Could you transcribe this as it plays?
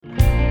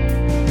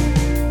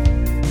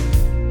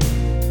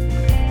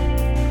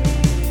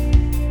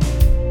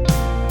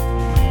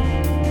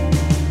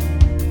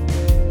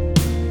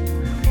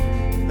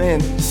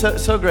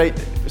so great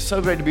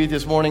to be with you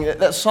this morning.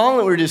 That song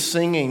that we were just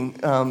singing,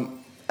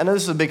 I know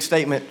this is a big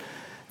statement,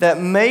 that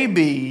may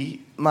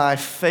be my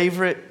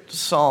favorite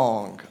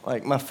song,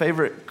 like my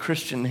favorite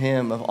Christian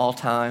hymn of all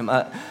time.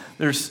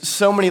 There's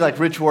so many like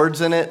rich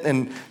words in it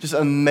and just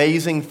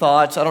amazing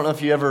thoughts. I don't know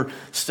if you ever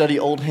study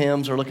old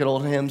hymns or look at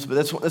old hymns, but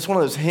that's one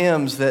of those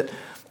hymns that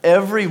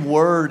every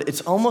word,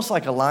 it's almost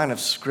like a line of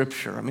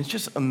scripture. I mean, it's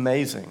just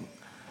amazing.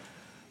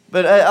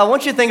 But I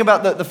want you to think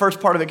about the first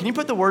part of it. Can you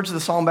put the words of the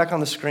song back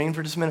on the screen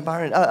for just a minute,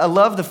 Byron? I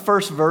love the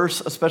first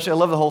verse, especially. I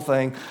love the whole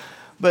thing.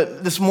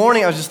 But this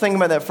morning, I was just thinking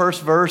about that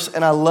first verse,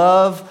 and I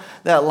love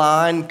that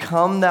line,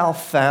 "Come thou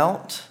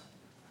fount.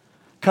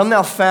 Come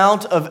thou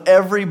fount of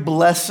every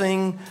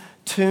blessing,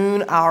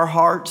 tune our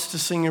hearts to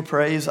sing your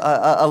praise."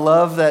 I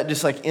love that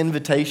just like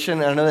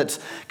invitation. I know that's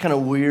kind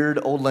of weird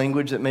old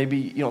language that maybe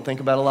you don't think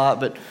about a lot,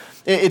 but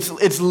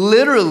it's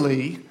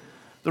literally...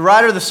 The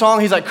writer of the song,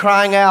 he's like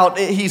crying out,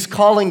 he's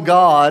calling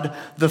God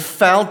the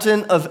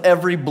fountain of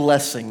every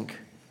blessing.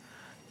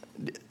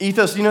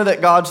 Ethos, do you know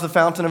that God's the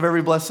fountain of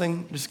every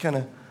blessing? Just kind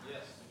of...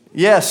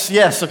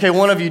 Yes. Okay,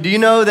 one of you. Do you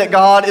know that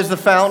God is the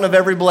fountain of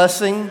every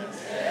blessing?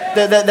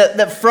 Yes.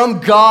 That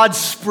from God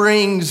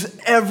springs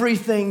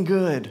everything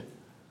good.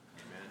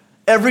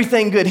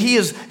 Everything good. He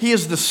is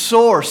the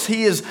source.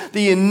 He is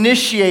the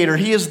initiator.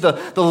 He is the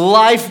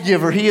life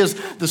giver. He is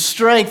the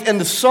strength. And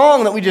the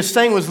song that we just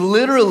sang was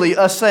literally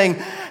us saying,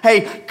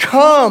 hey,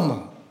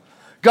 come.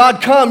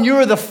 God, come. You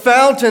are the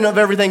fountain of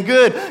everything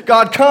good.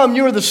 God, come.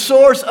 You are the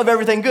source of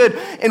everything good.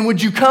 And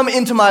would you come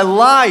into my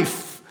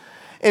life?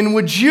 And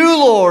would you,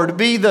 Lord,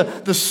 be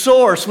the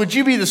source? Would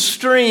you be the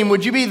stream?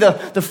 Would you be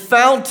the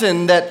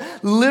fountain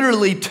that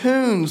literally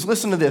tunes,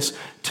 listen to this,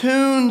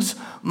 tunes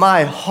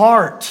my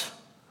heart.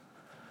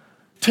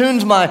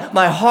 Tunes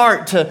my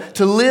heart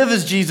to live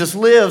as Jesus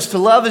lives, to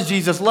love as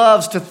Jesus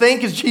loves, to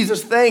think as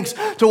Jesus thinks,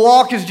 to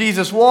walk as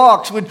Jesus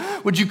walks.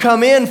 Would you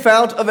come in,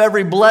 fount of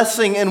every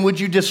blessing, and would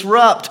you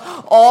disrupt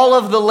all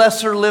of the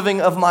lesser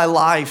living of my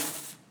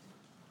life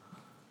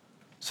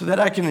so that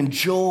I can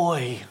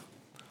enjoy,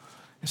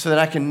 so that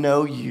I can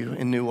know you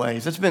in new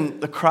ways? That's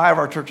been the cry of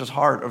our church's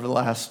heart over the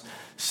last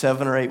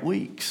 7 or 8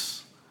 weeks.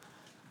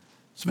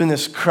 It's been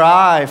this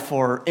cry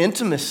for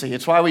intimacy.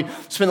 It's why we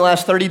spent the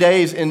last 30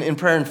 days in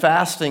prayer and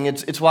fasting.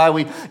 It's why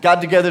we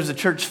got together as a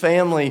church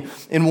family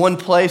in one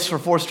place for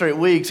 4 straight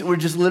weeks. We're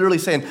just literally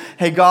saying,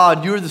 hey,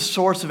 God, you're the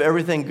source of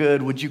everything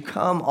good. Would you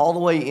come all the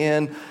way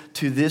in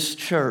to this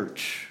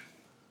church?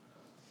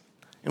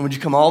 And would you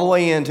come all the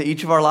way into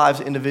each of our lives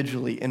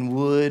individually? And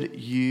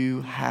would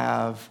you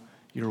have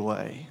your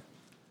way?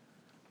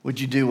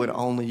 Would you do what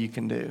only you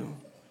can do?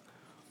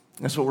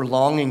 That's what we're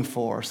longing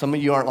for. Some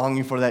of you aren't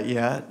longing for that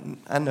yet.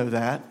 I know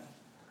that.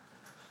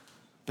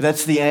 But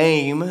that's the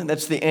aim.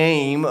 That's the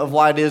aim of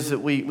why it is that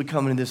we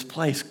come into this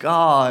place.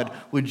 God,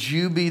 would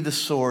you be the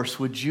source?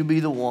 Would you be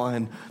the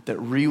one that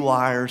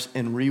rewires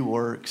and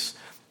reworks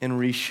and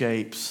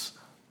reshapes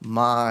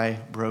my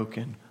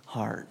broken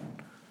heart?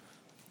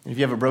 And if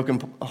you have a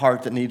broken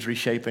heart that needs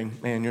reshaping,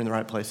 man, you're in the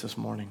right place this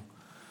morning.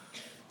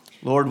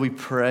 Lord, we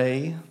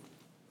pray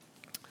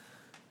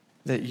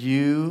that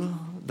you,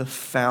 the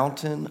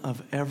fountain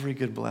of every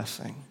good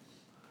blessing,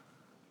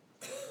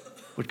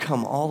 would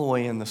come all the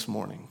way in this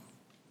morning.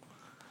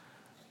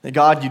 That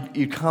God,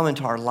 you'd come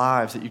into our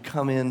lives, that you'd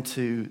come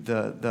into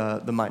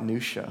the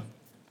minutia,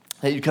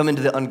 that you'd come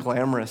into the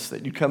unglamorous,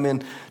 that you'd come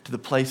into the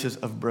places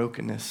of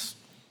brokenness,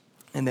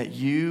 and that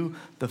you,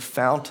 the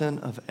fountain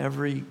of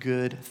every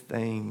good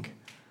thing,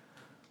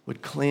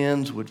 would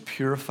cleanse, would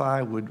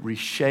purify, would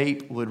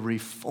reshape, would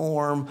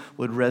reform,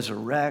 would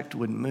resurrect,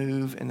 would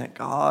move, and that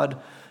God,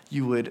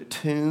 you would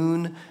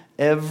tune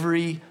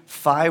every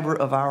fiber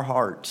of our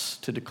hearts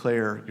to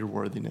declare your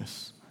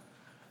worthiness.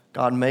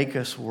 God, make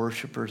us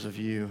worshipers of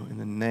you in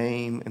the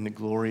name and the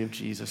glory of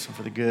Jesus and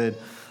for the good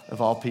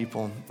of all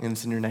people. And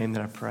it's in your name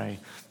that I pray.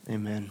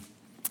 Amen.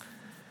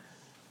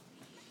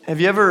 Have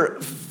you ever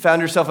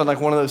found yourself in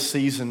like one of those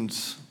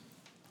seasons?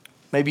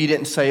 Maybe you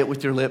didn't say it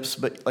with your lips,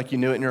 but like you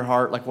knew it in your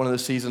heart, like one of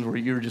those seasons where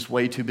you were just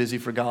way too busy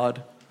for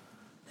God.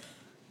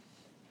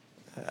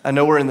 I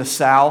know we're in the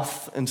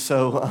South, and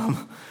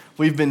so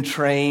we've been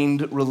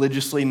trained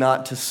religiously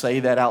not to say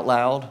that out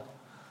loud.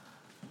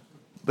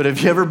 But have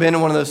you ever been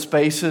in one of those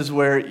spaces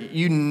where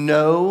you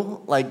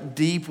know, like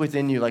deep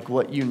within you, like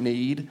what you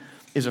need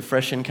is a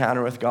fresh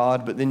encounter with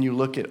God, but then you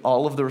look at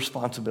all of the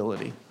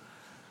responsibility,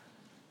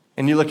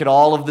 and you look at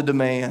all of the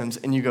demands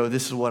and you go,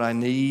 this is what I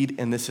need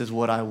and this is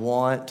what I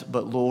want,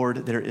 but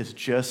Lord, there is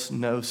just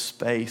no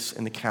space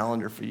in the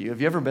calendar for you. Have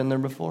you ever been there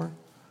before?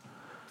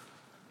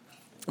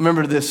 I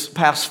remember this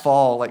past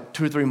fall, like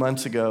 2 or 3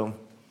 months ago,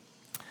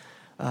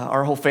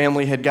 our whole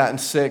family had gotten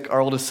sick. Our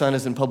oldest son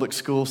is in public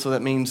school, so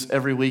that means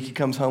every week he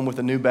comes home with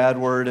a new bad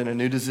word and a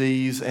new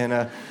disease,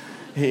 and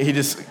he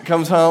just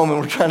comes home and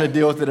we're trying to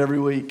deal with it every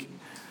week.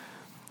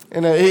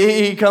 And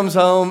he comes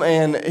home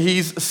and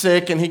he's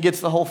sick and he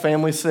gets the whole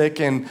family sick,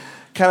 and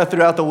kind of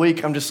throughout the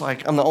week I'm just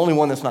like, I'm the only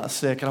one that's not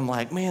sick, and I'm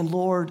like, man,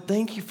 Lord,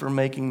 thank you for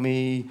making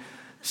me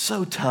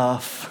so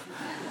tough.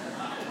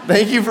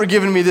 Thank you for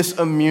giving me this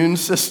immune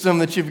system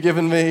that you've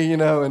given me,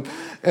 and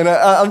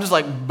I'm just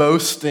like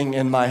boasting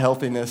in my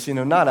healthiness,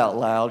 not out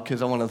loud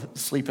because I want to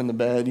sleep in the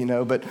bed,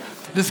 but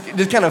just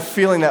kind of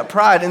feeling that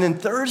pride. And then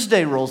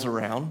Thursday rolls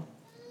around,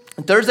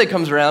 and Thursday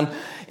comes around,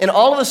 and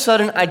all of a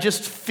sudden I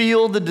just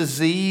feel the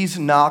disease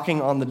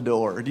knocking on the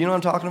door. Do you know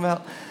what I'm talking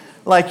about?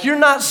 Like you're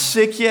not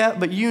sick yet,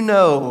 but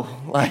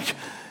like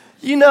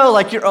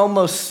you're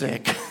almost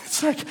sick.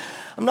 It's like,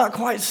 I'm not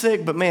quite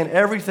sick, but man,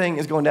 everything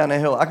is going down the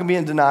hill. I can be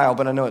in denial,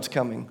 but I know it's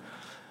coming.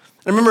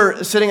 I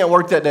remember sitting at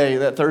work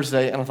that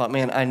Thursday, and I thought,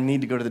 man, I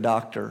need to go to the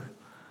doctor.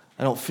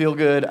 I don't feel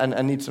good.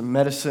 I need some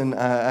medicine.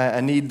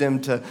 I need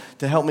them to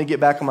help me get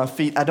back on my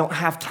feet. I don't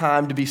have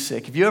time to be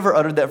sick. Have you ever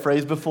uttered that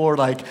phrase before?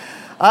 Like,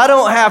 I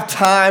don't have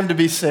time to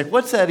be sick.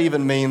 What's that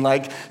even mean?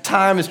 Like,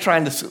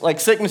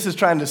 sickness is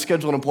trying to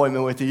schedule an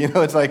appointment with you.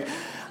 It's like,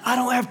 I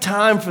don't have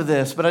time for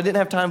this, but I didn't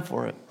have time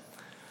for it.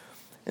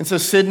 And so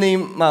Sydney,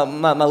 my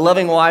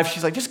loving wife,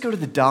 she's like, just go to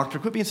the doctor.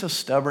 Quit being so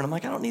stubborn. I'm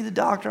like, I don't need the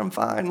doctor. I'm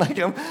fine. Like,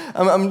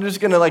 I'm just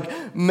going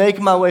to make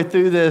my way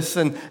through this.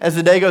 And as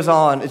the day goes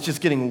on, it's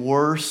just getting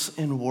worse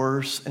and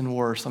worse and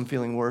worse. I'm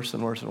feeling worse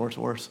and worse and worse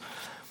and worse.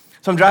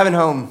 So I'm driving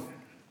home,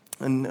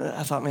 and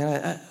I thought,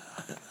 man,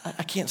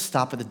 I can't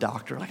stop at the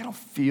doctor. Like, I don't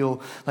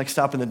feel like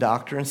stopping the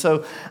doctor. And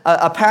so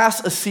I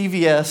passed a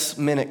CVS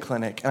Minute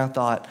Clinic, and I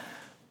thought,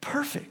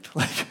 perfect.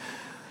 Like,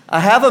 I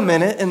have a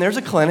minute, and there's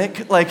a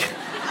clinic. Like,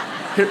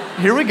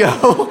 Here we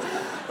go.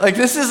 Like,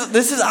 this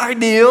is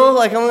ideal.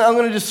 Like, I'm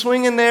going to just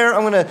swing in there.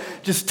 I'm going to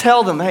just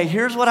tell them, hey,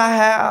 here's what I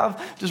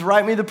have. Just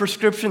write me the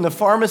prescription. The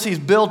pharmacy's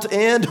built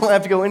in. Don't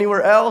have to go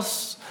anywhere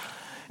else.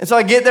 And so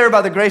I get there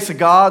by the grace of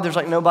God. There's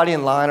like nobody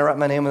in line. I write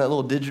my name on that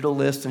little digital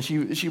list, and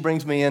she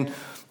brings me in.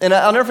 And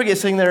I'll never forget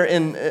sitting there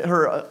in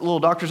her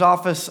little doctor's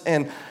office,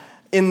 and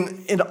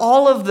in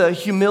all of the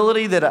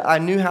humility that I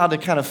knew how to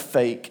kind of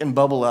fake and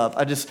bubble up,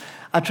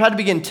 I tried to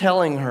begin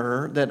telling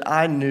her that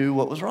I knew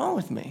what was wrong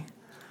with me.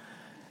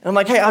 And I'm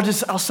like, hey,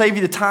 I'll save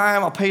you the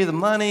time. I'll pay you the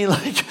money.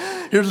 Like,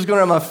 here's what's going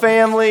on in my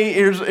family.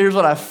 Here's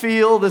what I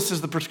feel. This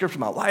is the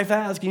prescription my wife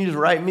has. Can you just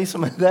write me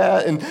some of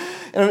that?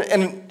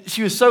 And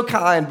she was so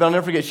kind, but I'll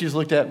never forget, she just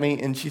looked at me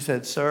and she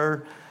said,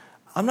 sir,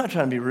 I'm not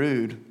trying to be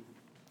rude,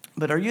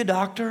 but are you a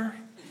doctor?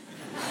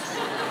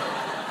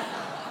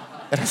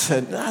 And I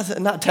said,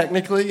 not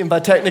technically. And by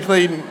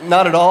technically,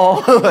 not at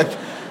all. Like,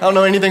 I don't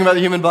know anything about the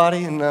human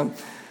body. And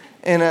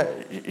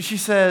she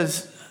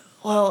says,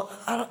 well,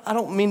 I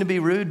don't mean to be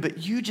rude, but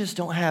you just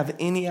don't have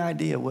any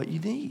idea what you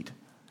need.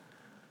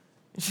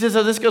 And she says,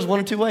 this goes one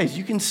of two ways.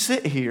 You can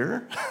sit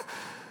here,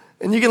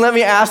 and you can let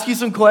me ask you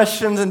some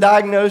questions and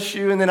diagnose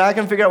you, and then I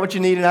can figure out what you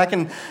need, and I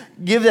can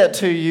give that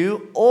to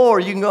you, or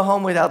you can go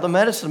home without the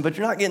medicine, but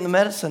you're not getting the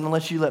medicine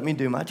unless you let me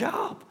do my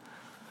job.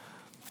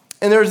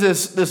 And there's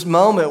this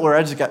moment where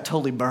I just got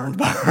totally burned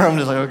by her. I'm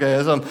just like,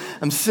 okay. So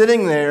I'm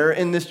sitting there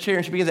in this chair,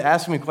 and she begins to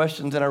ask me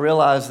questions, and I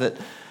realized that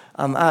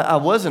I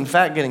was, in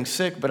fact, getting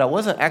sick, but I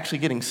wasn't actually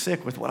getting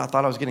sick with what I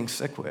thought I was getting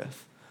sick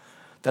with.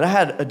 That I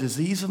had a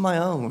disease of my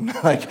own.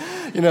 I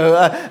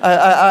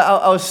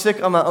was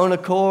sick on my own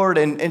accord,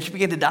 and she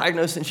began to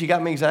diagnose it, and she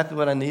got me exactly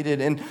what I needed.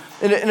 And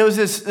it was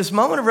this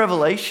moment of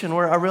revelation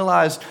where I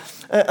realized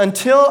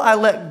until I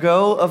let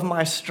go of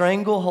my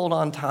stranglehold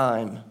on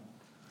time,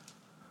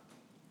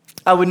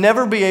 I would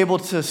never be able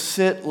to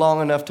sit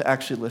long enough to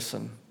actually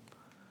listen.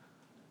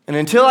 And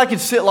until I could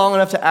sit long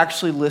enough to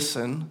actually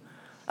listen,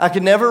 I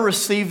could never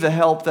receive the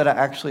help that I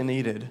actually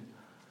needed.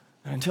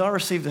 And until I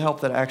received the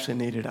help that I actually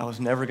needed, I was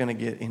never going to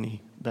get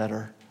any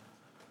better.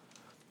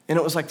 And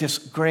it was like this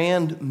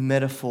grand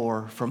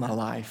metaphor for my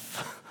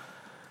life.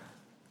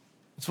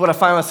 It's what I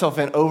find myself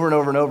in over and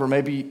over and over.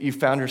 Maybe you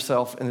found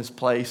yourself in this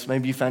place.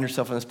 Maybe you found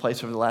yourself in this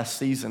place over the last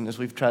season as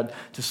we've tried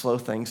to slow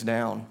things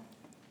down.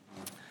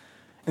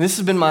 And this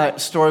has been my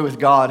story with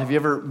God. Have you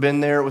ever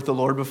been there with the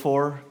Lord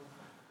before?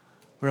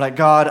 We're like,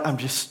 God, I'm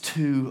just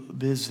too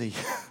busy.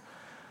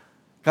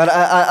 God,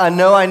 I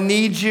know I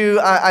need you.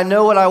 I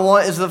know what I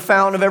want is the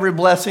fountain of every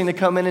blessing to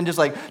come in and just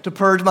like to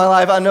purge my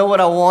life. I know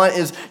what I want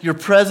is your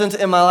presence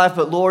in my life,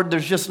 but Lord,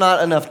 there's just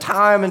not enough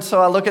time. And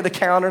so I look at the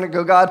calendar and I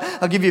go, God,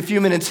 I'll give you a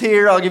few minutes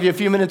here. I'll give you a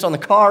few minutes on the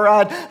car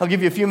ride. I'll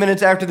give you a few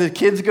minutes after the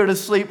kids go to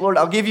sleep. Lord,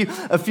 I'll give you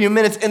a few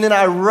minutes. And then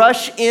I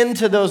rush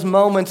into those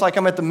moments like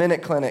I'm at the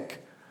Minute Clinic.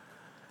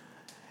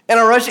 And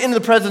I rush into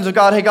the presence of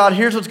God. Hey, God,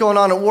 here's what's going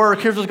on at work.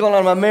 Here's what's going on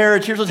in my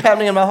marriage. Here's what's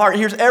happening in my heart.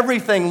 Here's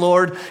everything,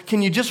 Lord.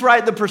 Can you just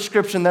write the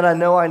prescription that I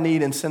know I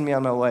need and send me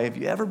on my way? Have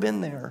you ever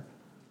been there?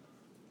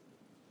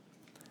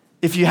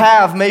 If you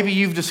have, maybe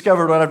you've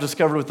discovered what I've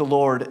discovered with the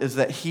Lord is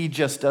that he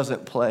just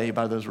doesn't play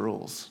by those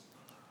rules.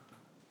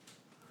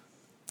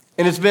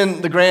 And it's been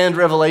the grand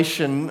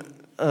revelation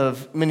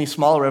of many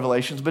smaller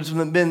revelations, but it's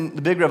been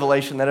the big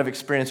revelation that I've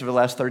experienced over the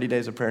last 30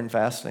 days of prayer and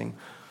fasting.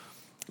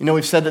 You know,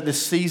 we've said that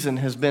this season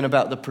has been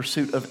about the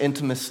pursuit of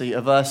intimacy,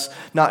 of us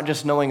not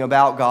just knowing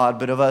about God,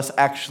 but of us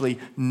actually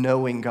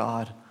knowing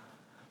God,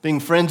 being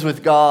friends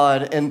with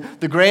God. And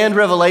the grand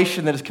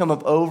revelation that has come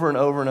up over and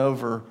over and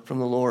over from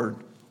the Lord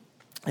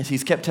is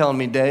he's kept telling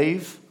me,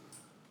 Dave,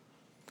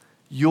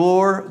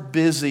 your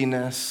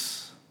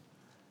busyness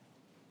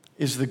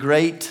is the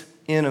great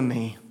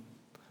enemy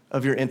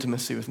of your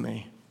intimacy with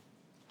me.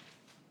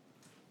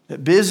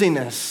 That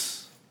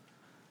busyness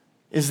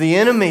is the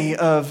enemy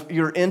of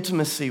your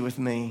intimacy with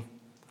me.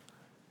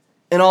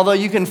 And although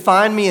you can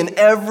find me in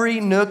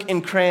every nook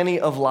and cranny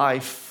of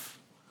life,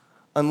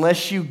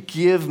 unless you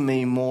give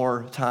me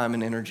more time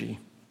and energy,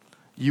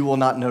 you will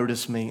not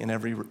notice me in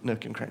every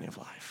nook and cranny of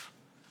life.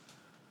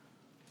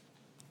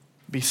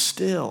 Be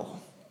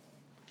still.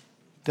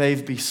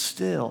 Dave, be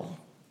still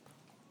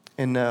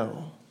and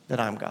know that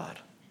I'm God.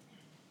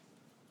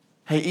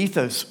 Hey,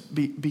 Ethos,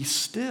 be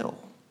still.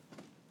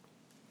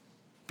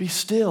 Be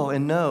still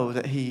and know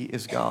that he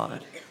is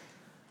God.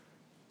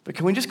 But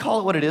can we just call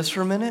it what it is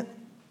for a minute?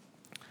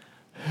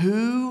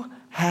 Who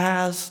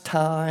has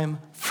time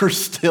for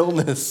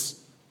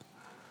stillness?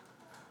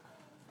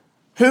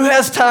 Who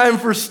has time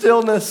for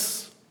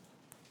stillness?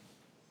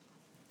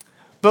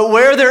 But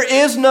where there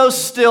is no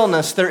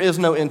stillness, there is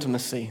no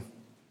intimacy.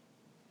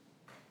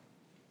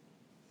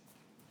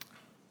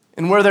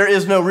 And where there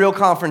is no real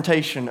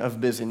confrontation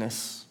of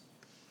busyness,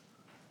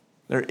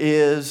 there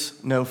is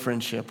no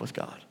friendship with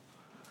God.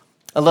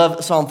 I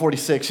love Psalm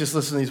 46. Just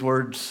listen to these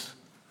words.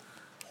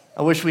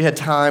 I wish we had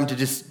time to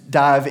just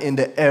dive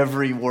into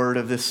every word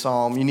of this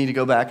psalm. You need to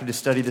go back and just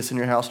study this in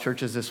your house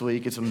churches this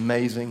week. It's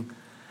amazing.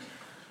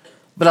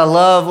 But I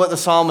love what the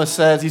psalmist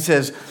says. He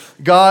says,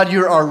 God,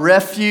 you're our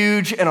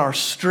refuge and our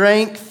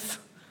strength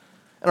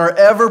and our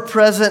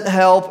ever-present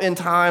help in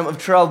time of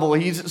trouble.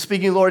 He's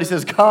speaking to the Lord. He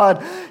says,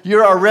 God,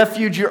 you're our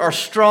refuge, you're our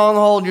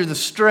stronghold, you're the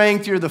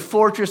strength, you're the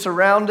fortress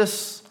around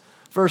us.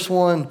 Verse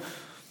 1.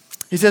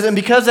 He says, and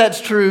because that's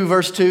true,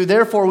 verse 2,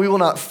 therefore we will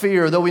not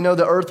fear, though we know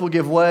the earth will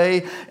give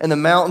way and the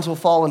mountains will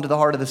fall into the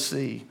heart of the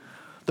sea.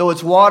 Though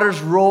its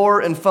waters roar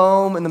and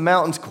foam and the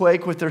mountains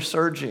quake with their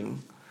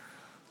surging.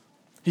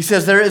 He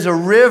says, there is a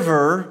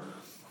river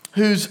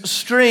whose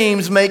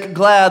streams make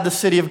glad the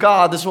city of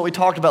God. This is what we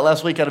talked about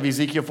last week out of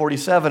Ezekiel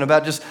 47,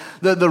 about just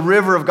the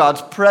river of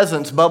God's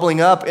presence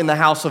bubbling up in the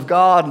house of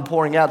God and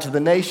pouring out to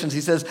the nations.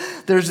 He says,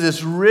 there's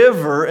this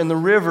river, and the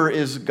river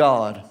is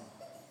God.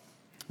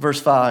 Verse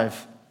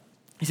 5.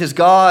 He says,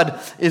 God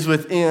is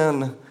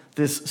within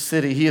this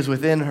city. He is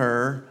within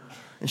her,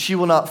 and she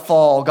will not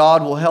fall.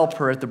 God will help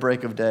her at the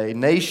break of day.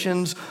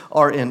 Nations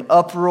are in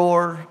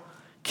uproar.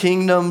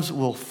 Kingdoms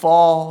will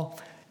fall,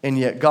 and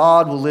yet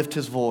God will lift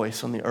his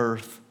voice, and the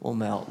earth will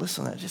melt.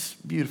 Listen, that's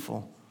just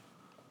beautiful.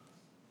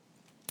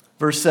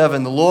 Verse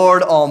 7, the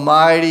Lord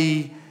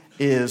Almighty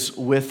is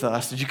with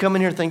us. Did you come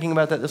in here thinking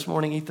about that this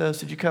morning, Ethos?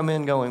 Did you come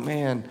in going,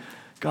 man,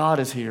 God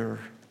is here.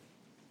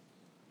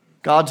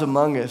 God's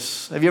among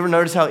us. Have you ever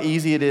noticed how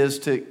easy it is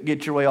to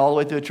get your way all the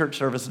way through a church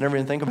service and never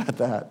even think about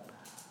that?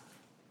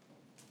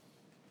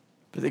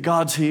 But that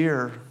God's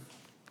here.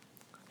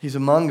 He's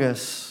among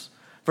us.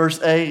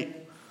 Verse 8,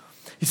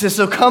 he says,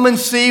 so come and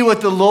see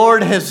what the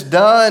Lord has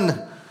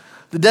done.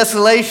 The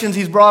desolations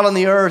he's brought on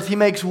the earth. He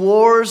makes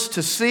wars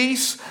to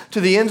cease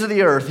to the ends of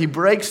the earth. He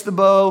breaks the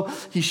bow.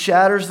 He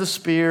shatters the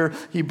spear.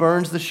 He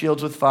burns the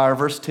shields with fire.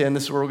 Verse 10,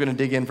 this is where we're going to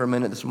dig in for a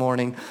minute this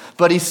morning.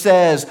 But he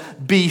says,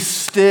 be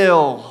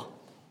still.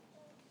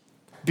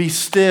 Be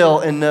still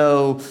and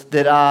know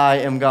that I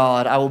am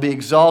God. I will be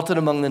exalted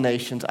among the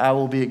nations. I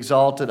will be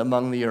exalted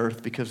among the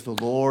earth because the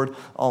Lord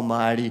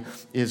Almighty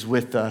is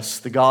with us.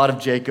 The God of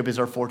Jacob is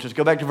our fortress.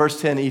 Go back to verse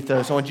 10,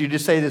 Ethos. I want you to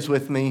say this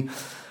with me.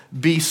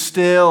 Be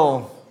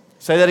still.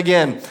 Say that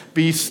again.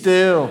 Be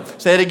still.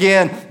 Say it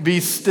again.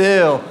 Be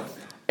still.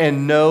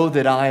 And know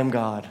that I am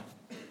God.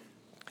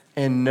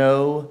 And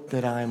know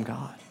that I am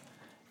God.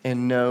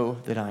 And know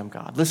that I am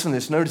God. Listen to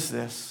this. Notice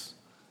this.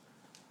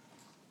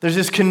 There's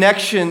this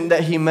connection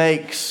that he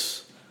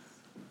makes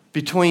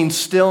between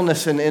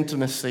stillness and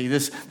intimacy.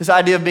 This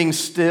idea of being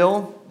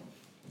still,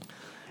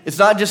 it's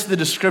not just the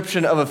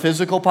description of a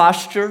physical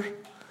posture.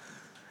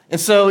 And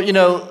so,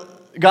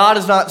 God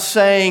is not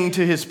saying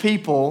to his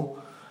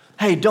people,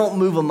 hey, don't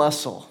move a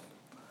muscle.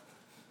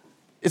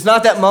 It's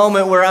not that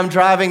moment where I'm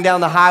driving down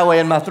the highway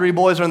and my three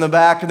boys are in the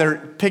back and they're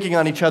picking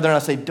on each other and I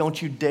say,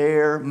 don't you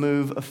dare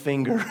move a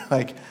finger.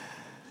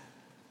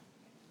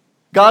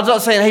 God's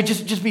not saying, hey,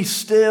 just be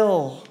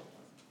still.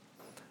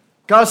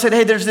 God said,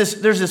 hey, there's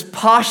this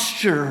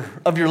posture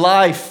of your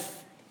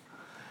life.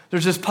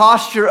 There's this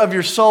posture of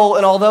your soul,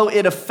 and although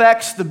it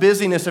affects the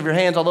busyness of your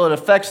hands, although it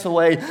affects the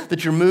way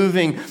that you're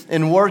moving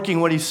and working,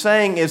 what he's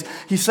saying is,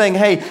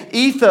 hey,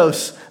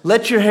 Ethos,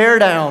 let your hair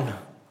down.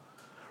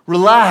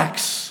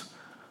 Relax.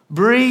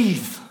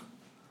 Breathe.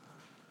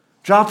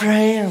 Drop your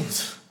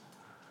hands.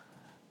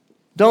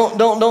 Don't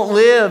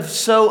live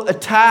so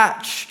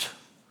attached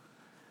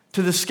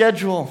to the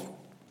schedule.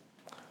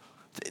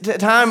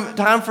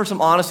 Time for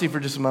some honesty for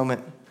just a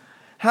moment.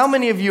 How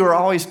many of you are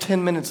always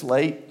 10 minutes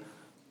late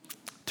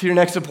to your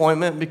next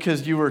appointment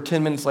because you were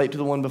 10 minutes late to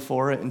the one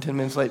before it and 10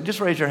 minutes late? Just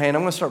raise your hand.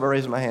 I'm going to start by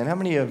raising my hand. How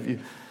many of you?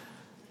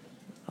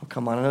 Oh,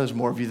 come on. I know there's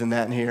more of you than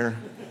that in here.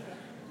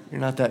 You're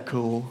not that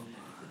cool.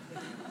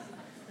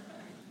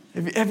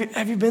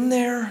 Have you been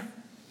there?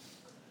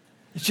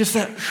 It's just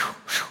that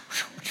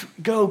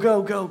go.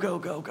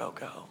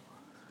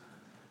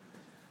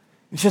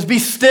 It says, be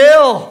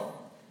still.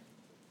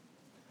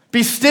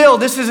 Be still.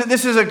 This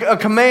is a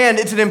command.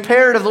 It's an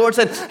imperative. The Lord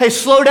said, hey,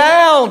 slow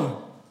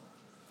down.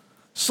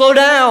 Slow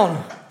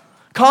down.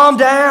 Calm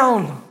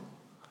down.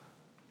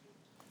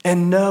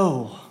 And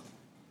know.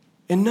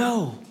 And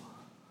know.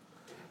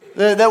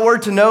 That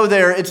word to know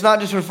there, it's not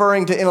just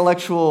referring to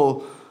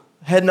intellectual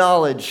head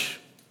knowledge.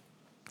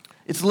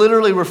 It's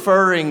literally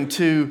referring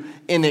to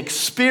an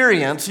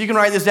experience. You can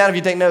write this down if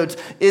you take notes.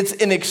 It's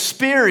an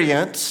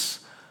experience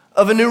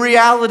of a new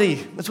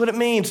reality. That's what it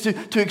means,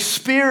 to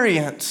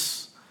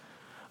experience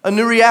a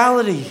new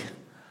reality.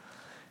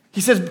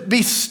 He says,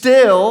 be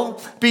still,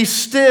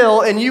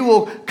 and you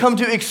will come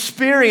to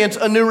experience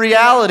a new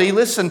reality,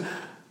 listen,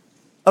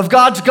 of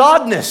God's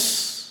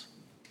godness.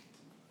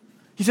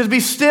 He says,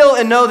 be still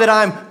and know that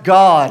I'm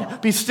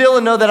God. Be still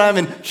and know that I'm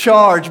in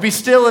charge. Be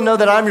still and know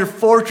that I'm your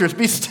fortress.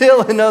 Be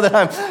still and know that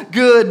I'm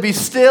good. Be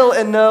still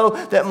and know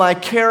that my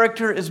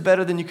character is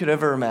better than you could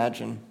ever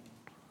imagine.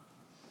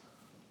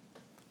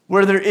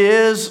 Where there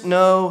is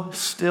no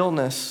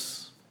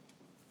stillness,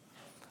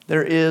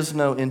 there is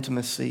no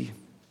intimacy.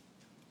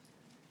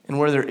 And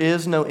where there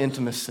is no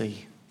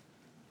intimacy,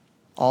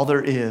 all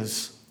there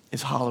is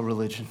hollow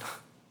religion.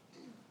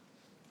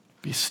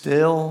 Be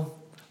still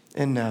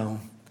and know.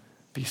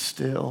 Be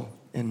still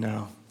and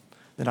know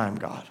that I am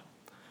God.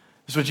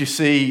 This is what you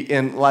see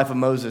in the life of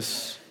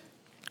Moses.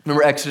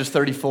 Remember Exodus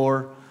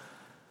 34?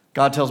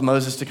 God tells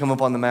Moses to come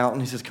up on the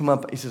mountain. He says, come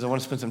up. He says, I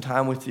want to spend some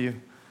time with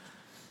you.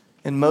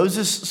 And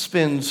Moses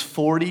spends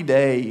 40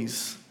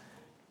 days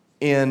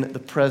in the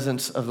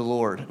presence of the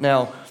Lord.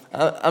 Now,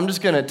 I'm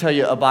just going to tell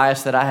you a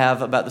bias that I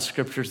have about the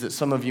scriptures that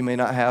some of you may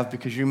not have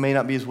because you may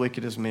not be as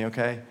wicked as me,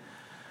 okay?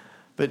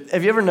 But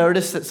have you ever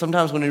noticed that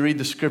sometimes when we read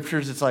the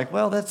scriptures, it's like,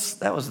 well,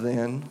 that was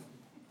then.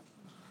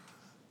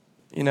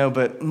 You know,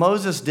 but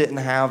Moses didn't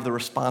have the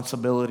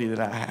responsibility that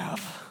I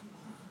have.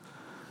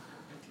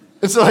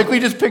 And so, like,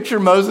 we just picture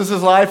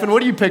Moses' life, and what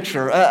do you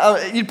picture?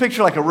 You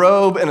picture, like, a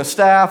robe and a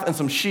staff and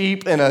some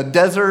sheep and a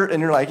desert,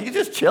 and you're like, he's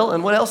just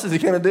chilling. What else is he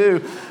going to do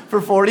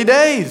for 40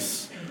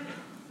 days?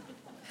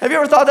 Have you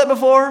ever thought that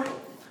before?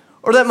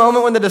 Or that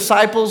moment when the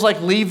disciples,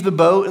 like, leave the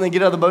boat and they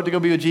get out of the boat to go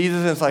be with Jesus,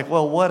 and it's like,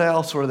 well, what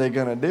else were they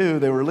going to do?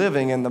 They were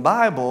living in the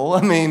Bible.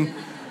 I mean,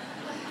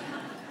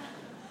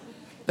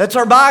 that's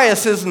our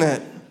bias, isn't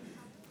it?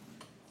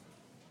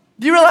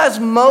 Do you realize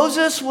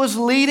Moses was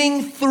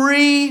leading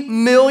 3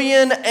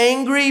 million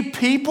angry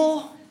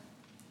people?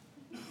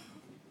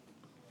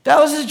 That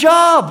was his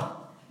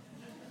job.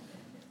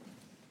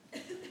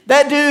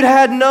 That dude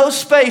had no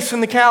space in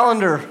the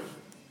calendar.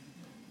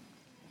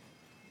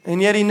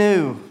 And yet he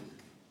knew.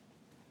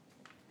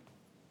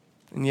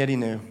 And yet he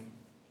knew.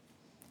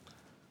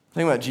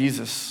 Think about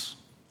Jesus.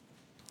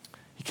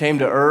 He came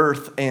to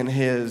earth and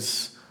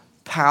his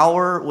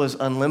power was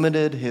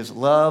unlimited. His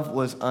love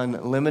was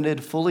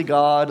unlimited. Fully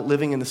God,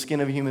 living in the skin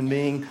of a human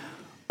being.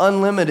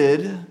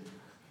 Unlimited,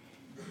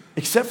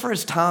 except for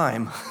his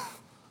time.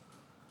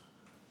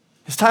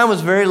 His time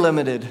was very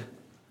limited.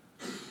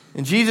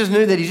 And Jesus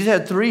knew that he just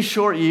had 3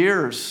 short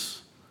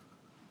years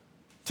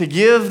to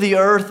give the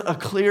earth a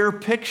clear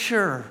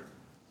picture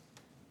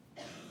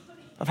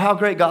of how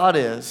great God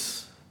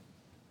is.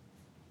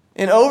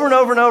 And over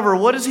and over,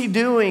 what is he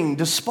doing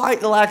despite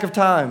the lack of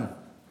time?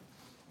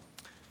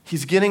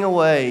 He's getting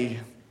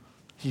away.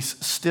 He's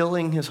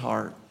stilling his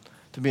heart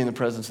to be in the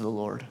presence of the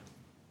Lord.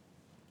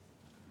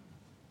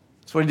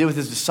 That's what he did with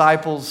his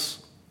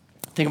disciples.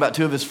 Think about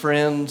 2 of his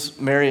friends,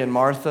 Mary and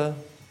Martha,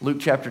 Luke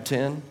chapter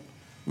 10.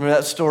 Remember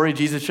that story?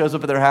 Jesus shows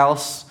up at their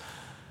house.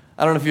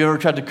 I don't know if you ever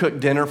tried to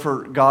cook dinner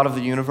for God of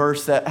the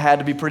universe. That had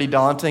to be pretty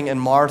daunting, and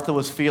Martha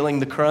was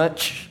feeling the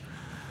crunch.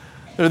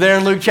 They're there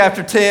in Luke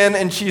chapter 10,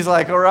 and she's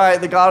like, all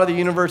right, the God of the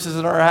universe is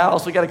in our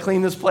house. We got to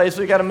clean this place.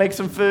 We got to make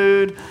some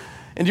food.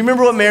 And do you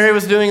remember what Mary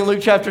was doing in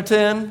Luke chapter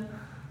 10?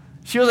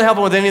 She wasn't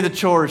helping with any of the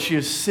chores. She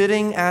was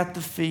sitting at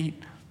the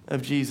feet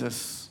of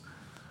Jesus.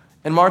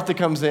 And Martha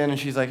comes in and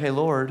she's like, hey,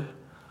 Lord,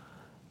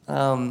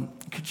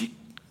 could you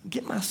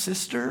get my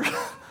sister?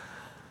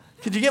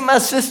 Could you get my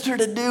sister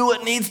to do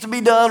what needs to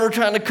be done? We're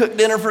trying to cook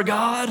dinner for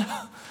God.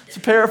 It's a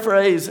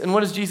paraphrase. And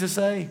what does Jesus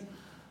say?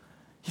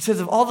 He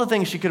says, of all the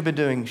things she could have been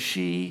doing,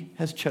 she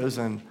has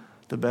chosen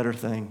the better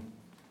thing.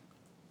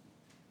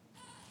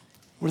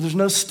 Where there's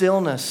no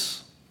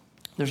stillness,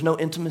 there's no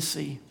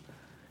intimacy.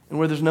 And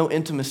where there's no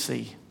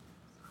intimacy,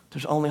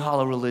 there's only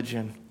hollow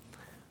religion.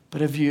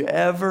 But have you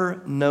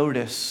ever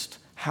noticed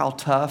how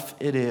tough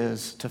it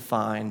is to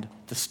find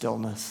the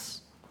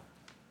stillness?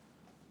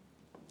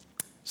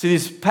 See,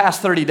 these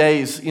past 30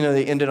 days,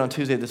 they ended on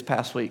Tuesday this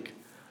past week.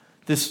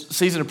 This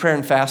season of prayer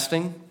and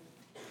fasting,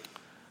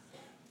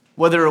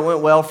 whether it went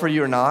well for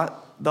you or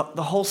not,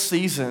 the whole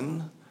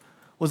season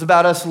was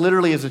about us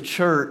literally as a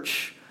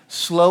church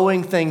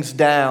slowing things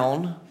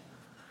down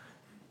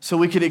so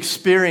we could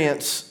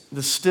experience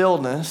the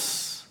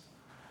stillness.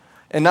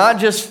 And not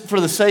just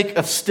for the sake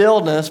of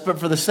stillness, but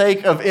for the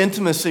sake of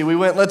intimacy. We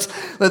went, let's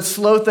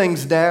slow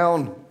things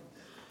down.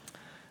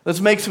 Let's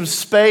make some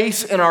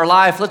space in our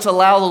life. Let's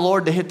allow the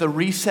Lord to hit the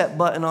reset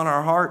button on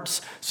our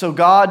hearts so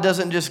God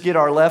doesn't just get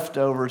our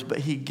leftovers, but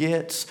he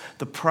gets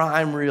the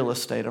prime real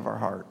estate of our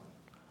heart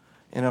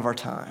and of our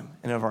time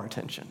and of our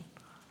attention.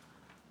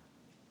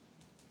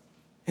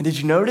 And did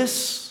you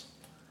notice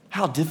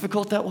how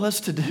difficult that was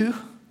to do?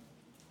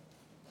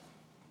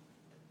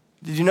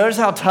 Did you notice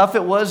how tough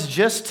it was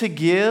just to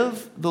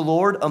give the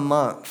Lord a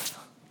month?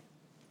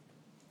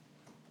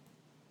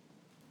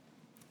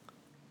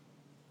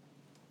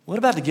 What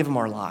about to give him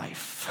our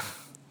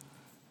life?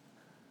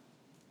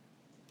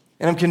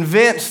 And I'm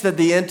convinced that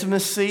the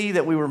intimacy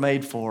that we were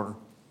made for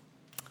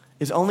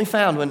is only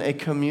found when a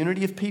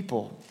community of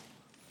people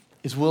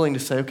is willing to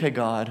say, okay,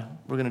 God,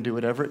 we're going to do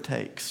whatever it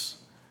takes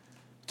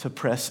to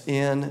press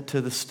in to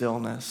the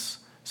stillness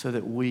so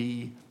that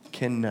we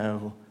can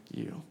know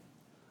you.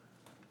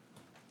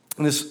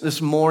 And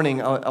this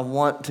morning, I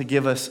want to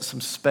give us some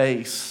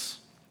space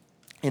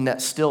in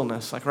that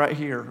stillness, like right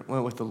here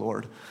with the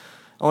Lord.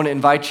 I want to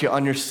invite you,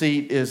 on your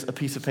seat is a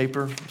piece of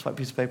paper, just like a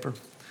piece of paper.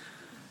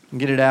 You can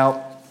get it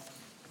out.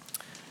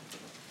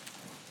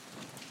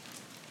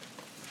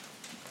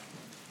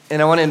 And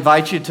I want to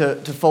invite you to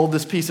fold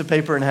this piece of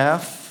paper in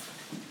half.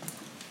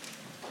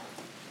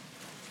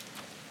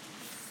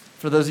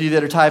 For those of you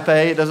that are type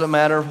A, it doesn't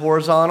matter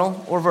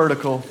horizontal or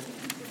vertical.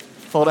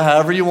 Fold it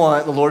however you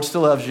want. The Lord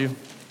still loves you.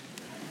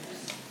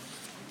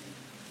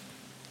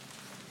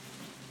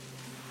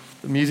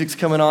 The music's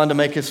coming on to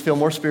make us feel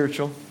more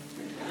spiritual.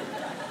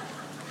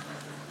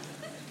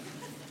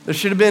 There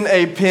should have been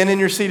a pen in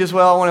your seat as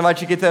well. I want to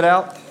invite you to get that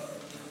out.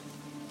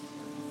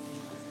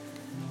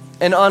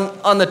 And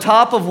on the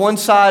top of one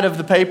side of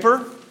the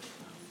paper,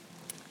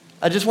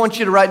 I just want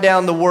you to write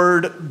down the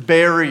word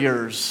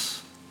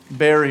barriers.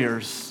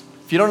 Barriers.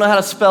 If you don't know how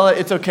to spell it,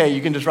 it's okay.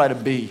 You can just write a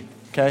B,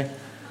 okay?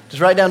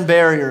 Just write down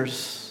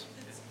barriers.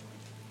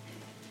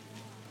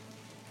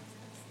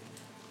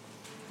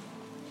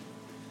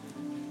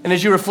 And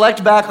as you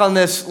reflect back on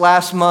this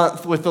last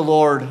month with the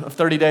Lord of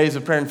 30 days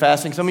of prayer and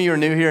fasting, some of you are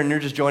new here and you're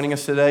just joining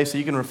us today, so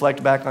you can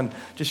reflect back on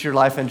just your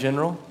life in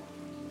general.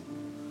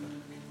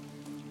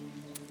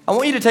 I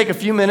want you to take a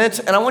few minutes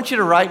and I want you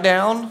to write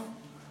down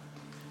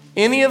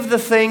any of the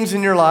things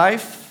in your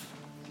life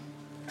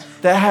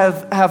that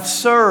have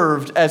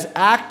served as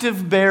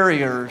active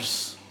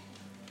barriers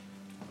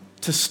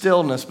to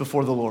stillness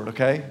before the Lord,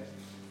 okay?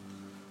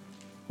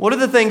 What are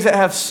the things that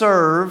have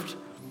served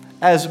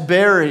as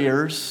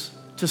barriers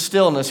to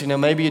stillness? You know,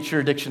 maybe it's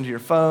your addiction to your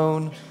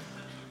phone.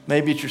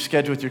 Maybe it's your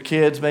schedule with your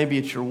kids. Maybe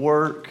it's your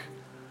work.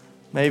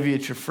 Maybe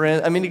it's your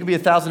friend. I mean, it could be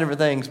 1,000 different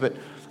things, but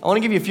I want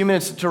to give you a few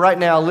minutes to right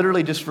now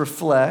literally just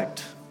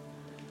reflect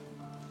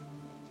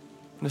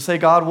and to say,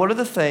 God, what are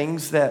the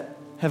things that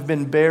have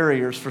been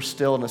barriers for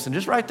stillness? And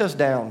just write those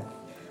down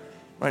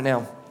right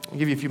now. I'll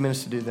give you a few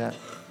minutes to do that.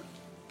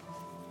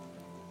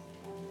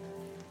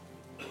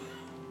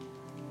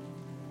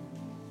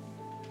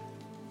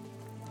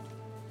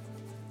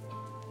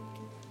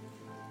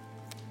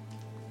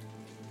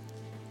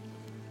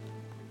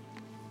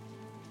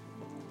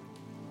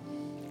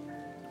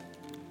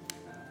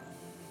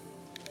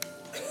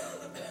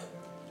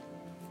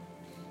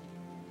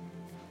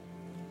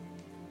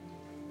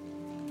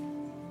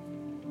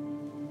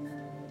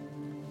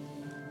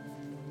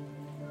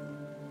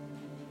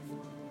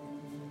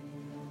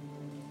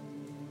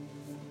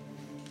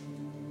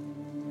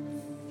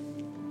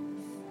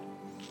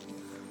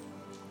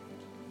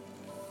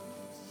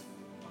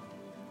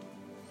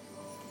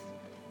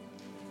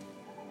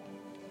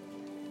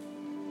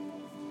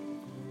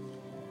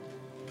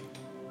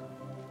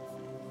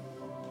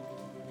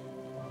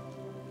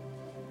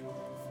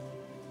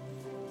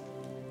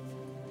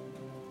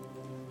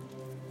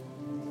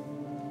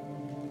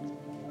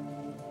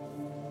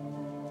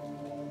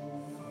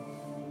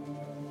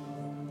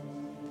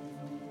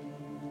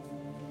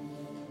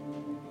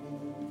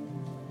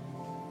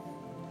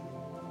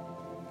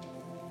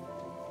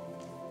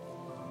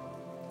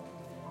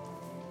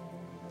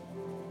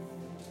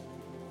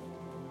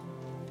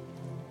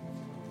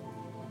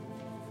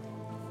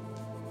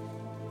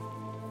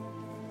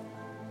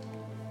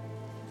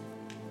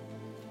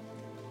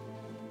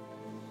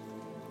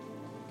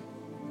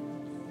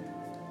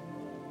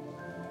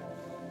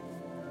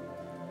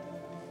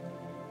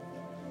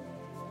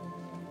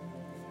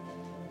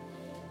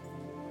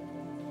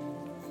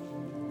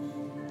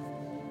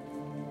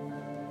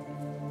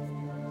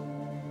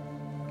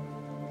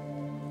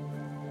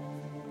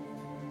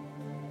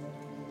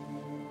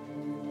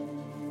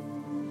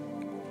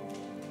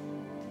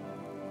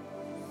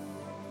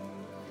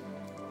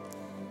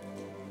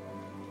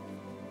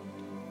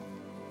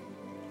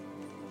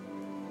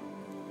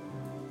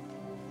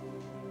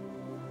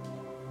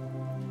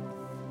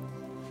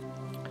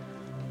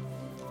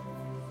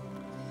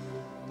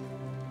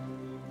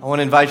 I want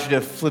to invite you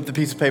to flip the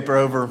piece of paper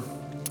over.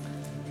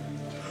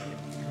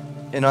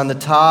 And on the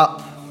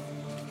top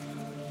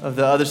of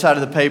the other side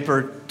of the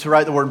paper, to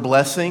write the word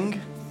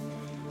blessing.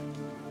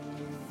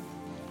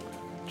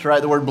 To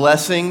write the word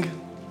blessing.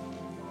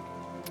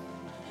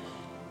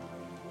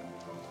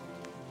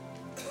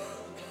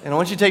 And I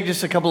want you to take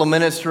just a couple of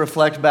minutes to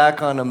reflect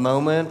back on a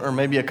moment or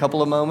maybe a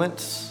couple of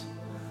moments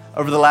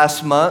over the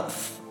last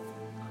month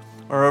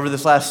or over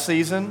this last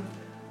season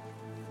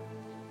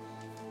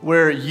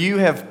where you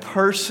have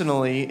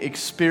personally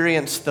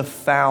experienced the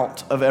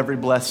fount of every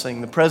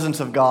blessing, the presence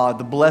of God,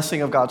 the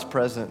blessing of God's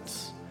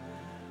presence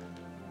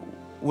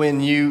when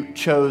you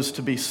chose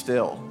to be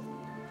still.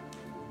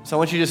 So I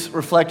want you to just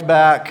reflect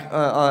back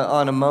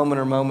on a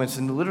moment or moments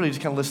and literally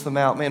just kind of list them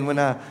out. Man, when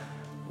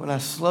I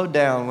slowed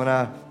down, when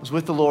I was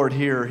with the Lord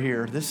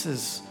here, this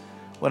is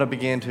what I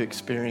began to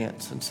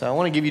experience. And so I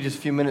want to give you just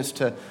a few minutes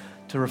to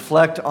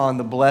reflect on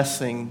the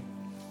blessing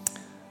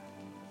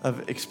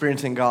of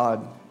experiencing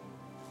God.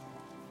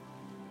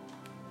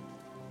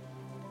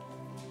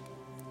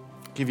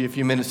 Give you a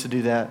few minutes to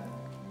do that.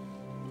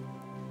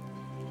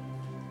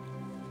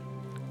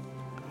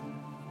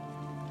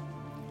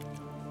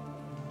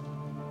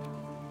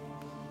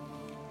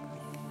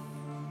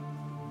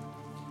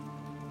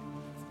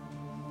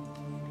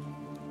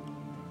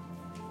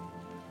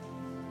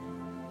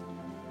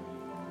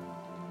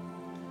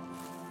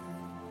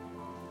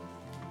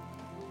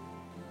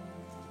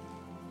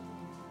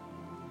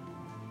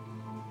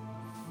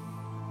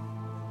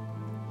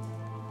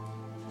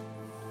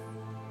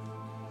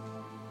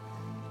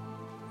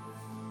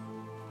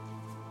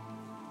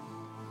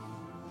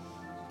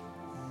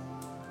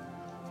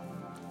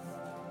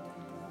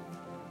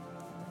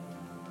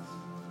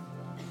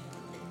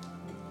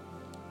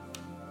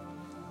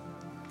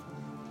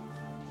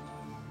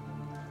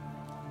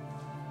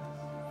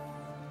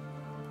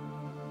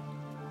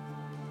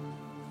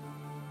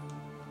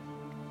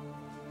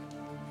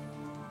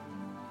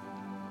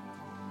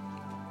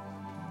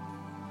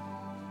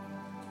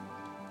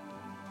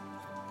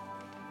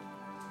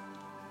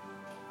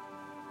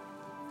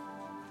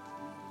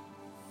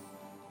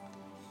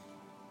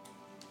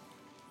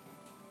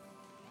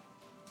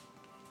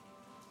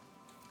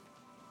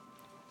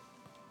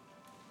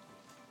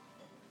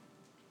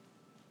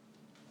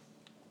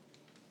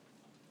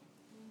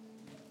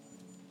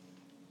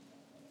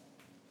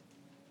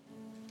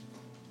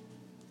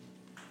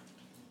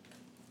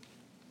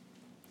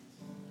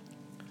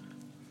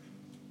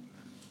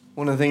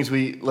 One of the things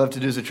we love to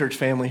do as a church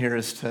family here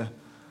is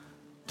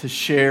to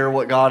share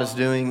what God is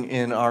doing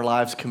in our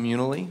lives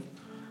communally.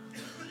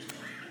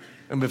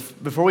 And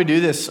before we do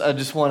this, I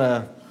just want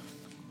to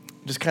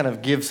just kind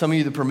of give some of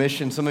you the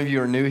permission. Some of you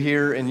are new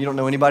here and you don't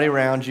know anybody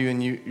around you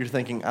and you're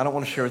thinking, I don't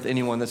want to share with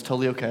anyone. That's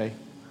totally okay.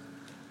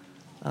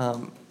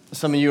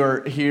 Some of you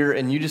are here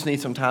and you just need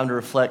some time to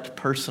reflect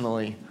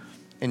personally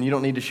and you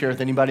don't need to share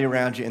with anybody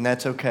around you, and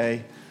that's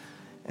okay.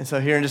 And so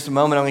here in just a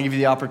moment, I'm going to give you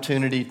the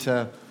opportunity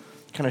to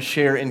kind of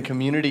share in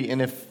community.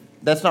 And if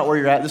that's not where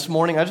you're at this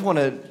morning, I just want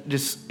to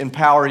just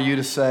empower you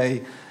to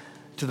say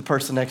to the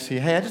person next to you,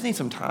 hey, I just need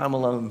some time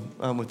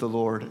alone with the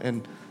Lord.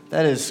 And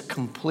that is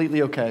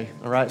completely okay,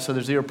 all right? So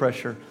there's zero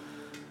pressure.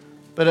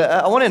 But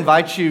I want to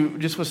invite you,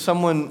 just with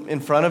someone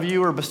in front of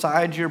you or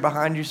beside you or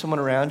behind you, someone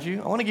around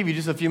you, I want to give you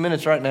just a few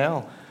minutes right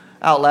now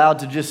out loud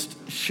to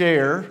just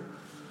share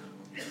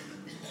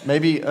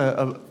maybe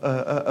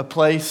a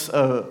place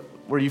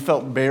where you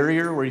felt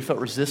barrier, where you felt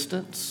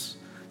resistance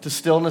to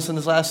stillness in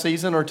this last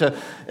season, or to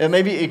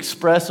maybe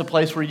express a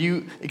place where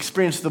you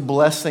experienced the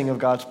blessing of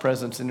God's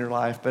presence in your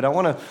life. But I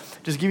want to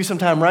just give you some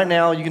time right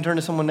now. You can turn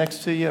to someone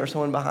next to you or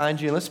someone behind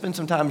you, and let's spend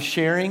some time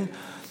sharing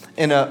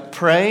and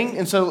praying.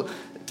 And so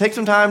take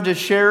some time to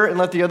share and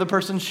let the other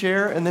person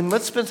share, and then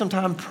let's spend some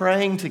time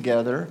praying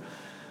together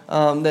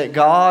that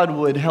God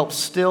would help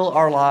still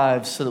our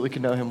lives so that we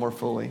can know Him more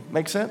fully.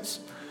 Make sense?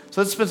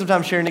 So let's spend some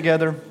time sharing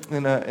together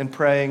and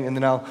praying, and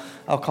then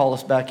I'll call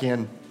us back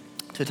in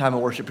to a time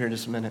of worship here in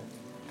just a minute.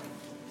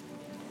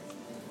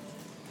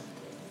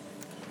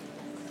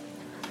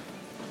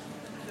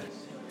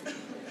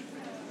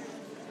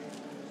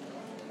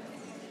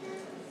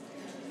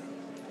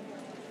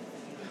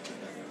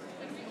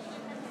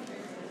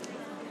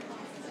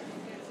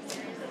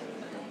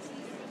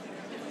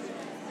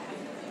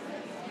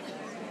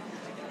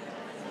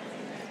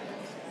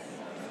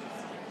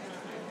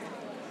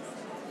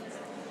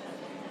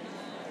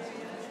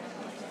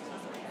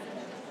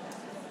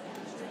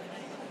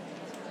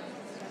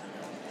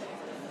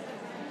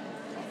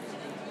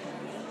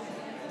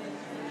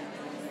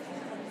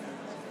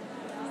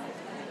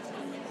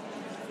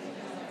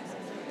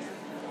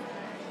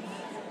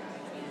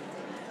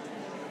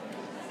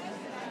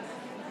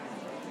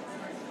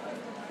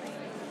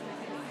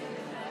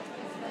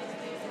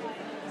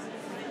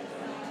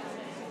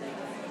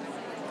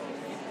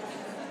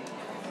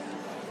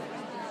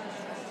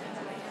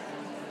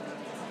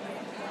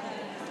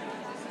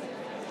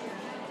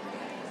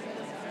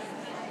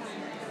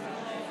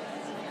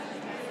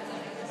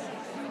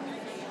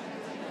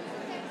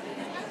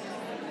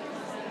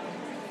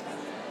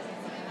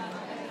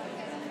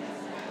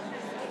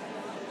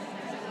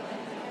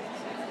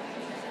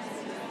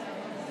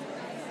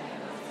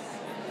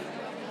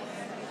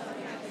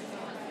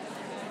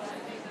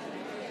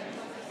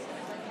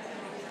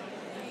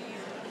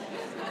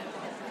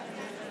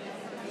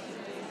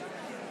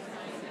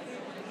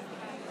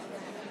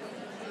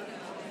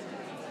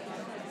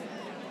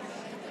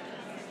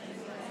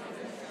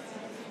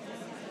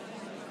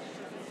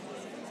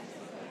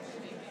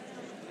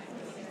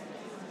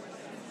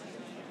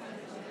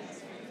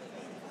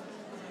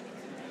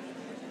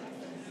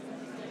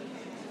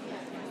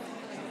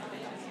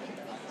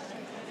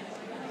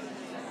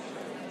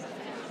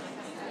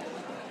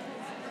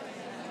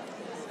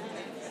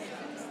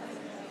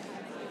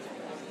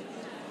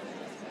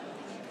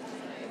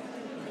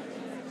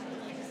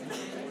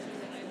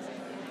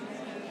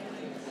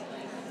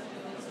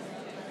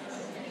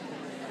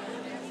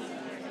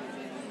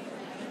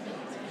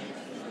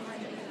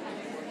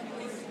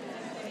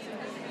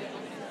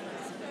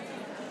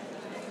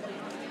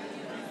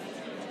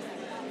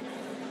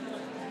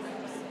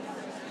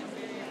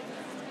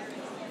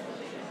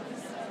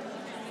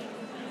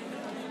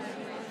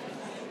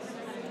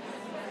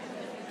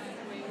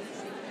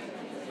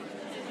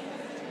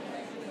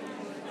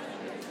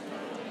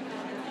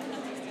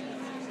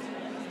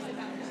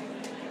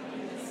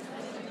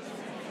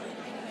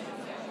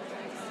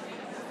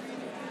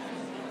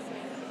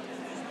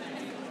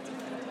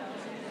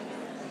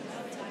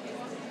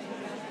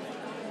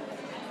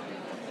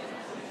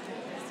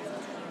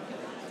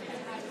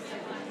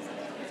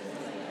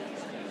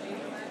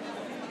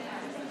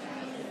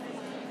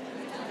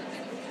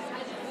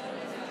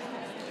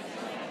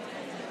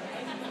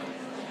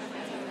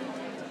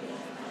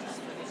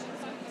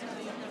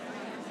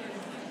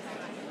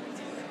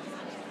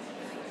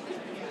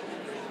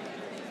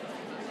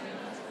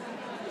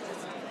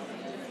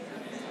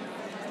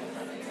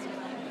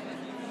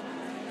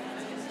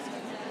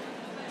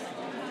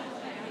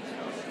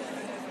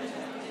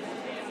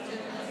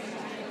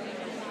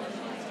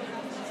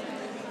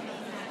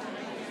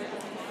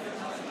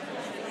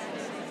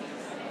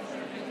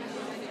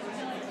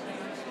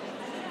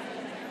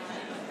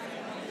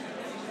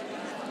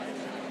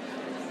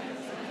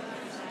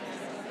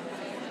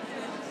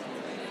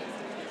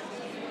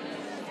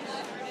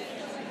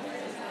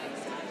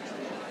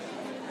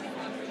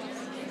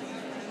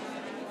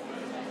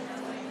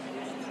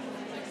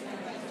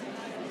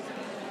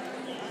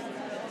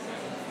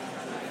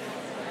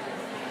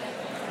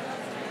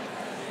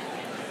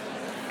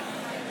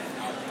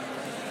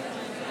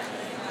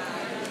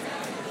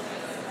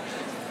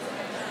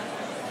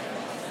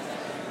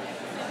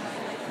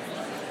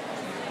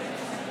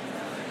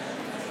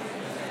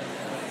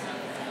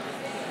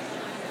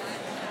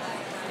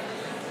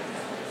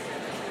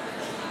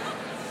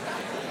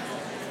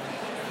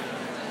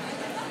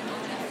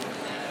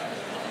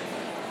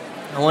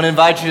 I want to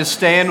invite you to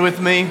stand with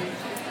me.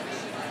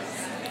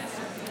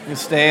 You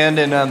stand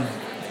and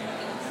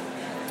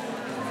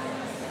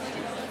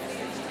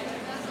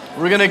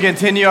we're going to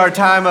continue our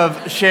time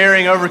of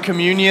sharing over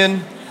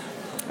communion.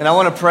 And I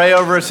want to pray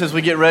over us as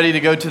we get ready to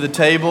go to the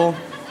table.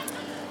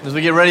 As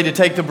we get ready to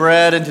take the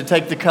bread and to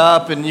take the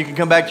cup, and you can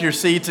come back to your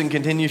seats and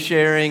continue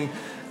sharing.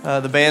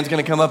 The band's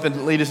going to come up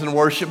and lead us in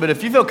worship. But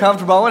if you feel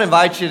comfortable, I want to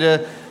invite you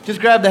to just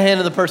grab the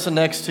hand of the person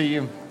next to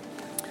you.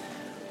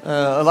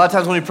 A lot of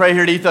times when we pray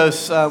here at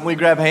Ethos, we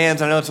grab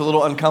hands. I know it's a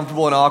little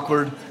uncomfortable and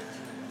awkward.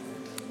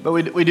 But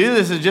we do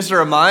this as just a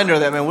reminder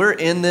that, man, we're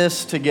in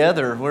this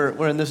together.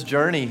 We're in this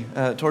journey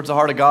towards the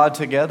heart of God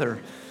together.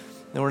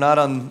 And we're not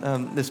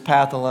on this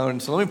path alone.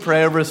 So let me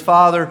pray over us.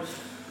 Father,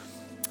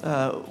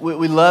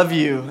 we love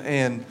you,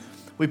 and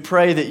we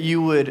pray that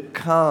you would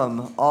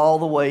come all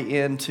the way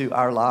into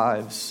our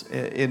lives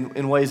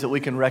in ways that we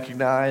can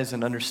recognize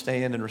and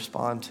understand and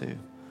respond to.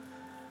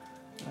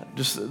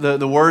 Just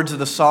the words of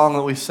the song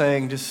that we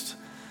sang just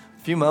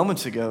a few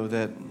moments ago,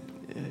 that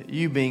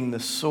you being the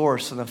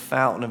source and the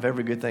fountain of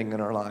every good thing in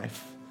our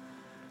life,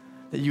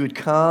 that you would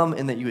come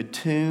and that you would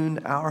tune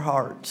our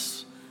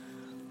hearts,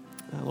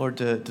 Lord,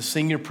 to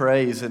sing your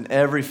praise in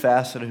every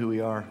facet of who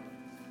we are.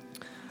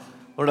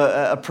 Lord,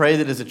 I pray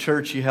that as a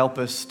church you help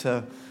us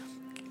to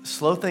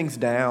slow things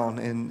down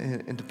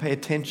and to pay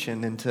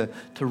attention and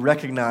to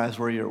recognize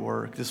where you're at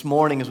work. This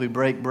morning as we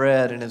break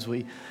bread and as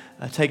we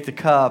take the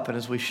cup and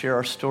as we share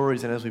our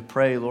stories and as we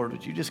pray, Lord,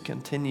 would you just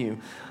continue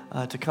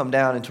to come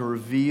down and to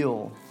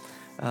reveal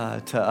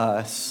to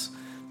us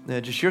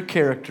just your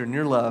character and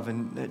your love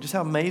and just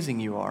how amazing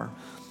you are,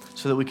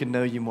 so that we can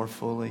know you more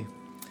fully.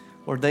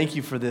 Lord, thank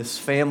you for this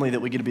family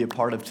that we get to be a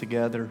part of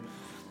together.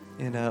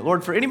 And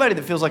Lord, for anybody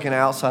that feels like an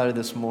outsider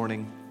this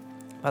morning,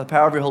 by the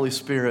power of your Holy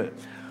Spirit,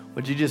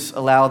 would you just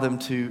allow them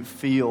to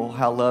feel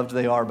how loved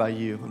they are by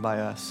you and by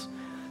us?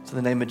 So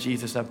in the name of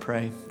Jesus, I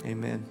pray.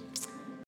 Amen.